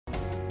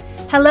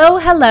Hello,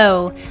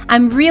 hello.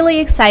 I'm really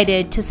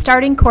excited to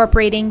start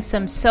incorporating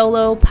some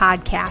solo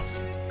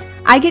podcasts.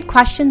 I get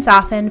questions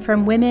often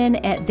from women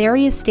at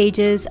various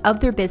stages of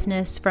their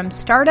business, from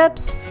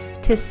startups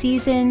to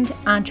seasoned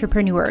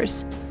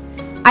entrepreneurs.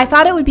 I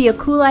thought it would be a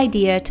cool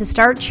idea to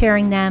start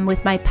sharing them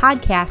with my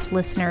podcast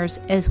listeners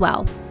as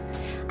well.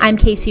 I'm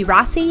Casey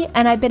Rossi,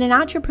 and I've been an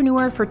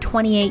entrepreneur for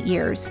 28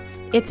 years.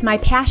 It's my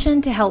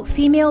passion to help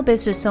female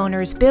business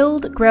owners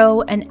build,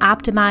 grow, and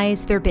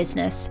optimize their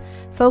business.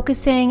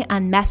 Focusing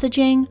on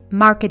messaging,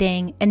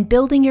 marketing, and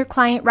building your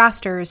client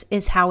rosters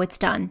is how it's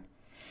done.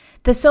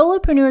 The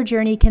solopreneur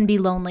journey can be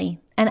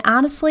lonely, and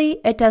honestly,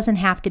 it doesn't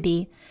have to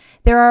be.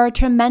 There are a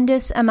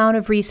tremendous amount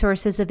of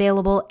resources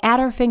available at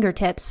our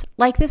fingertips,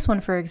 like this one,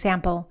 for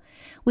example.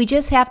 We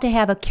just have to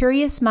have a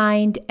curious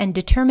mind and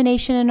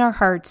determination in our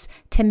hearts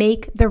to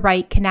make the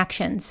right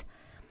connections.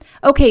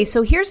 Okay,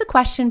 so here's a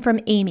question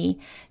from Amy.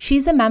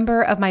 She's a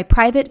member of my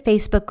private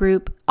Facebook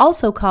group,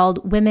 also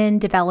called Women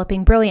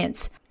Developing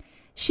Brilliance.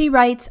 She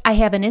writes, I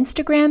have an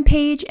Instagram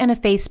page and a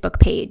Facebook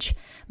page.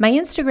 My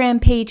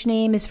Instagram page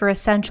name is for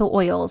essential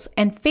oils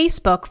and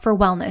Facebook for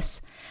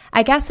wellness.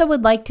 I guess I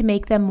would like to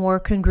make them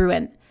more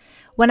congruent.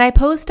 When I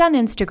post on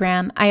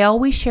Instagram, I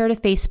always share to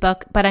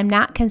Facebook, but I'm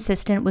not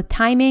consistent with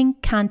timing,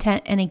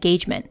 content, and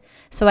engagement.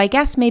 So I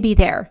guess maybe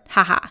there,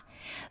 haha.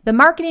 The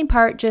marketing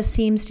part just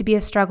seems to be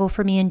a struggle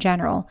for me in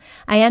general.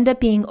 I end up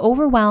being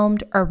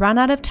overwhelmed or run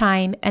out of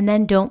time and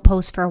then don't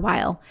post for a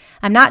while.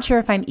 I'm not sure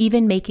if I'm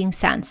even making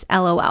sense,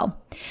 LOL.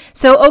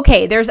 So,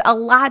 okay, there's a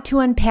lot to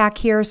unpack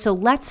here, so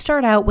let's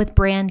start out with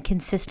brand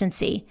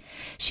consistency.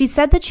 She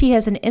said that she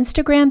has an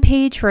Instagram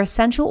page for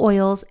essential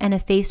oils and a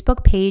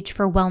Facebook page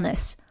for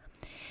wellness.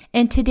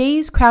 In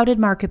today's crowded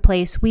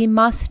marketplace, we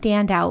must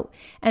stand out,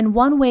 and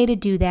one way to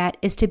do that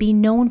is to be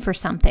known for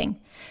something.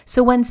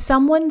 So when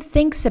someone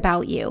thinks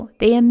about you,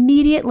 they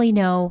immediately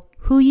know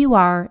who you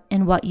are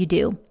and what you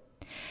do.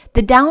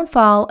 The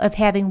downfall of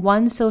having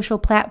one social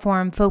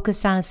platform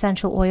focused on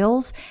essential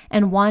oils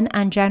and one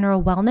on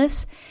general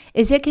wellness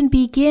is it can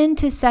begin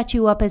to set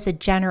you up as a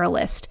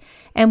generalist,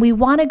 and we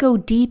want to go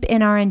deep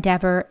in our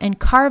endeavor and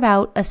carve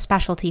out a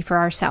specialty for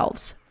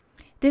ourselves.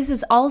 This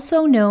is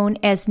also known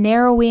as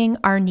narrowing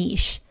our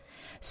niche.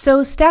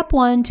 So step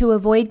one to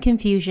avoid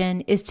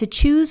confusion is to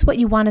choose what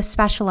you want to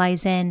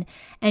specialize in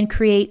and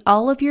create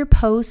all of your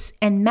posts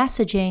and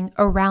messaging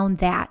around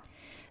that.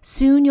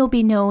 Soon you'll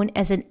be known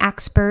as an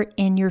expert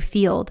in your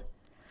field.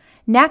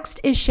 Next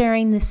is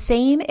sharing the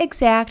same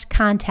exact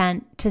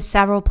content to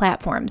several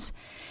platforms.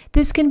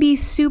 This can be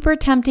super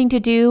tempting to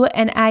do,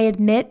 and I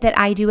admit that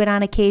I do it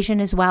on occasion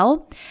as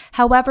well.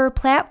 However,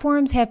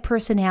 platforms have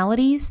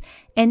personalities,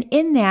 and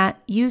in that,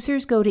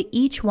 users go to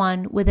each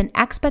one with an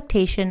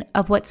expectation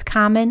of what's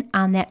common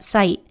on that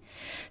site.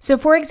 So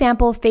for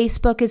example,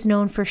 Facebook is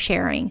known for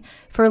sharing,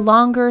 for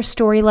longer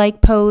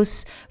story-like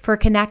posts, for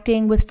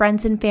connecting with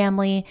friends and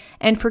family,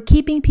 and for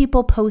keeping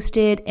people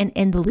posted and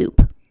in the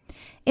loop.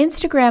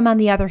 Instagram, on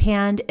the other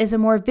hand, is a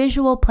more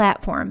visual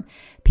platform.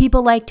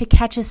 People like to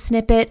catch a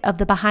snippet of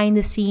the behind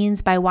the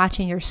scenes by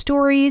watching your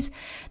stories.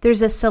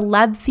 There's a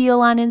celeb feel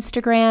on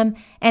Instagram,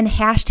 and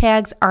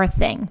hashtags are a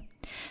thing.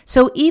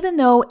 So even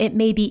though it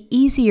may be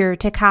easier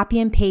to copy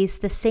and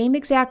paste the same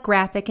exact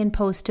graphic and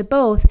post to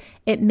both,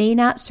 it may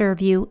not serve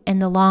you in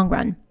the long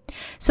run.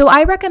 So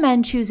I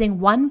recommend choosing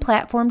one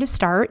platform to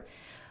start,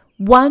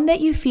 one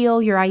that you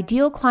feel your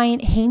ideal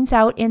client hangs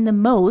out in the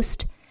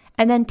most,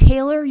 and then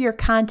tailor your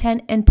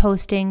content and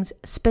postings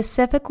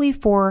specifically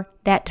for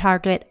that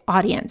target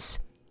audience.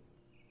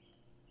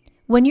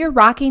 When you're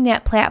rocking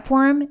that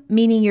platform,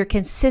 meaning you're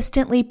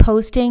consistently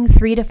posting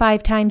 3 to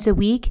 5 times a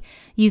week,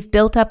 you've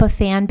built up a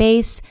fan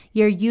base,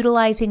 you're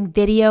utilizing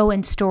video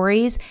and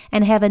stories,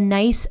 and have a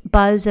nice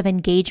buzz of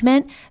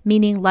engagement,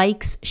 meaning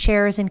likes,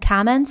 shares, and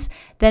comments,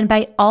 then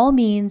by all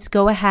means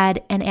go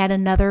ahead and add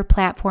another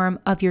platform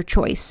of your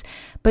choice.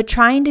 But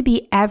trying to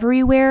be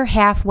everywhere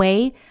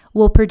halfway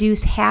will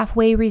produce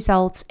halfway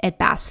results at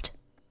best.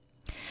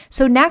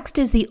 So next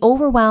is the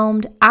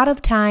overwhelmed, out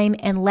of time,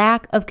 and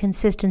lack of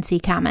consistency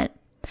comment.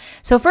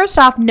 So first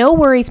off, no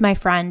worries, my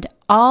friend.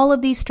 All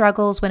of these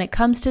struggles when it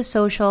comes to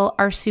social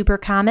are super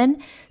common,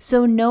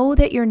 so know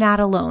that you're not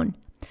alone.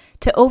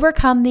 To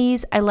overcome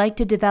these, I like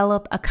to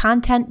develop a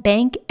content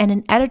bank and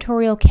an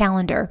editorial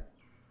calendar.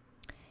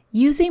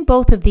 Using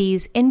both of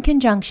these in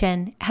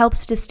conjunction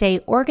helps to stay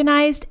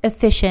organized,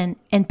 efficient,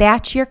 and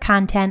batch your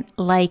content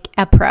like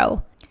a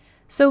pro.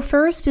 So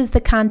first is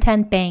the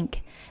content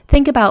bank.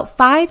 Think about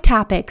 5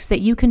 topics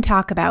that you can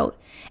talk about,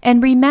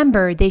 and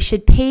remember they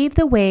should pave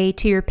the way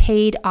to your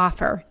paid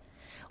offer.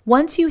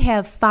 Once you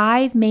have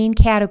 5 main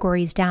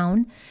categories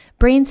down,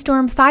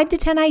 brainstorm 5 to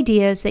 10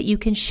 ideas that you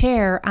can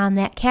share on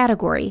that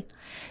category.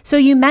 So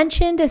you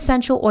mentioned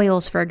essential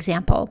oils, for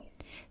example.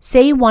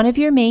 Say one of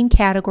your main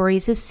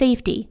categories is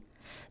safety.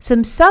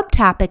 Some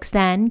subtopics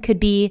then could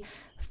be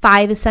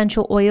 5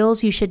 essential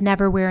oils you should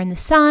never wear in the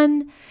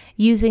sun,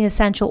 using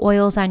essential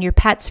oils on your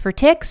pets for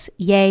ticks,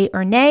 yay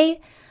or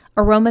nay,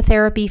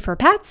 aromatherapy for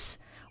pets,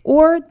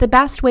 or the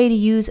best way to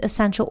use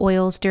essential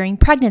oils during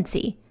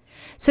pregnancy.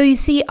 So you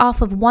see,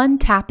 off of one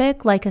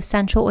topic like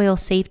essential oil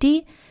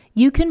safety,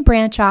 you can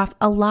branch off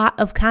a lot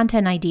of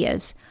content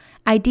ideas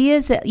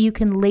that you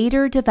can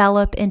later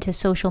develop into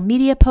social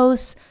media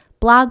posts,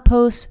 blog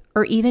posts,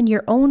 or even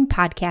your own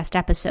podcast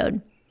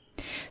episode.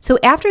 So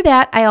after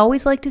that, I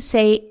always like to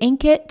say,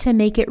 ink it to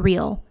make it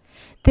real.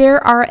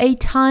 There are a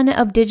ton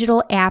of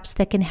digital apps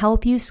that can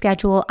help you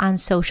schedule on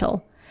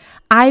social.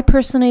 I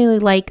personally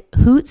like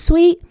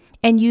Hootsuite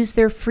and use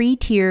their free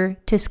tier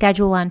to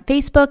schedule on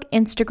Facebook,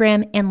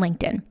 Instagram, and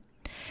LinkedIn.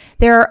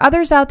 There are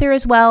others out there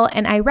as well,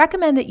 and I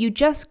recommend that you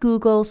just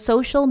Google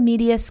Social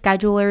Media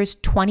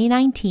Schedulers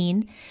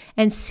 2019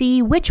 and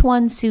see which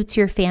one suits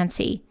your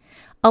fancy.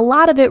 A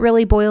lot of it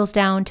really boils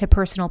down to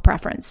personal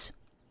preference.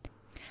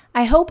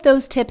 I hope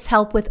those tips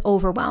help with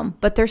overwhelm,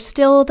 but there's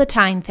still the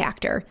time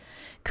factor.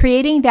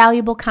 Creating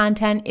valuable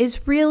content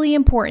is really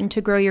important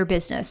to grow your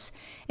business.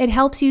 It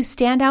helps you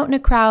stand out in a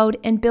crowd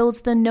and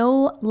builds the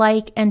know,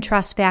 like, and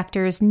trust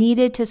factors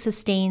needed to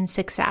sustain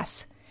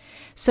success.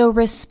 So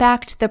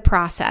respect the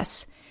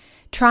process.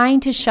 Trying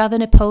to shove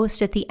in a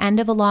post at the end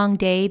of a long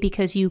day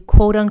because you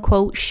quote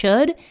unquote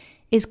should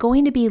is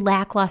going to be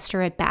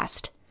lackluster at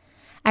best.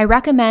 I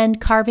recommend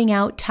carving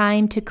out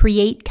time to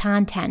create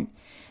content.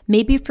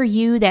 Maybe for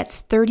you that's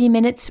 30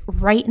 minutes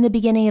right in the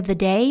beginning of the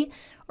day,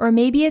 or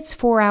maybe it's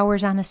 4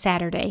 hours on a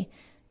Saturday.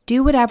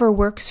 Do whatever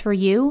works for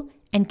you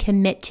and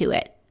commit to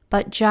it,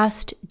 but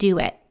just do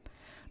it.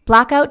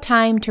 Block out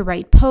time to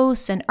write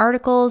posts and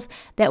articles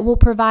that will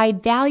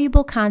provide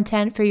valuable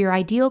content for your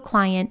ideal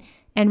client,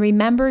 and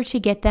remember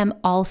to get them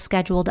all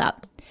scheduled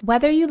up.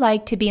 Whether you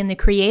like to be in the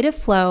creative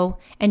flow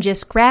and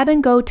just grab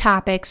and go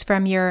topics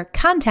from your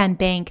content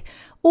bank,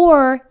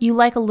 or you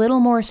like a little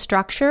more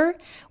structure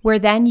where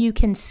then you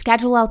can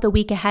schedule out the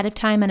week ahead of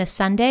time on a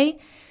Sunday,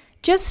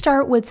 just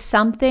start with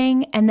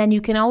something and then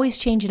you can always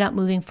change it up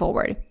moving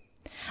forward.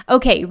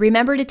 Okay,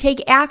 remember to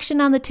take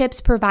action on the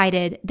tips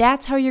provided.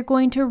 That's how you're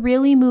going to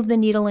really move the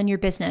needle in your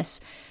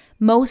business.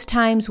 Most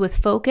times with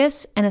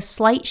focus and a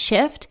slight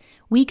shift,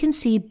 we can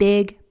see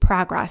big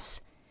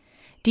progress.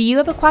 Do you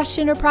have a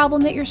question or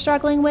problem that you're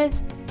struggling with?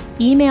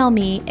 Email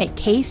me at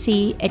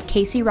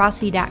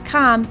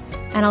kc@kcrossi.com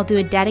and I'll do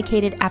a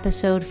dedicated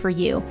episode for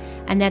you.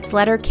 And that's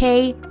letter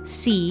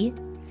KC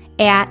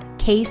at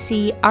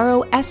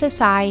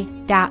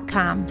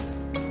kcrossi.com.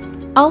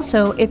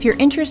 Also, if you're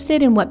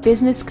interested in what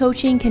business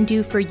coaching can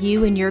do for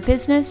you and your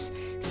business,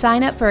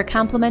 sign up for a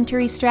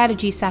complimentary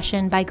strategy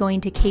session by going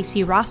to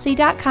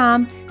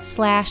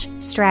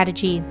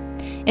kcrossi.com/strategy.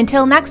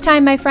 Until next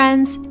time, my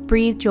friends,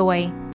 breathe joy.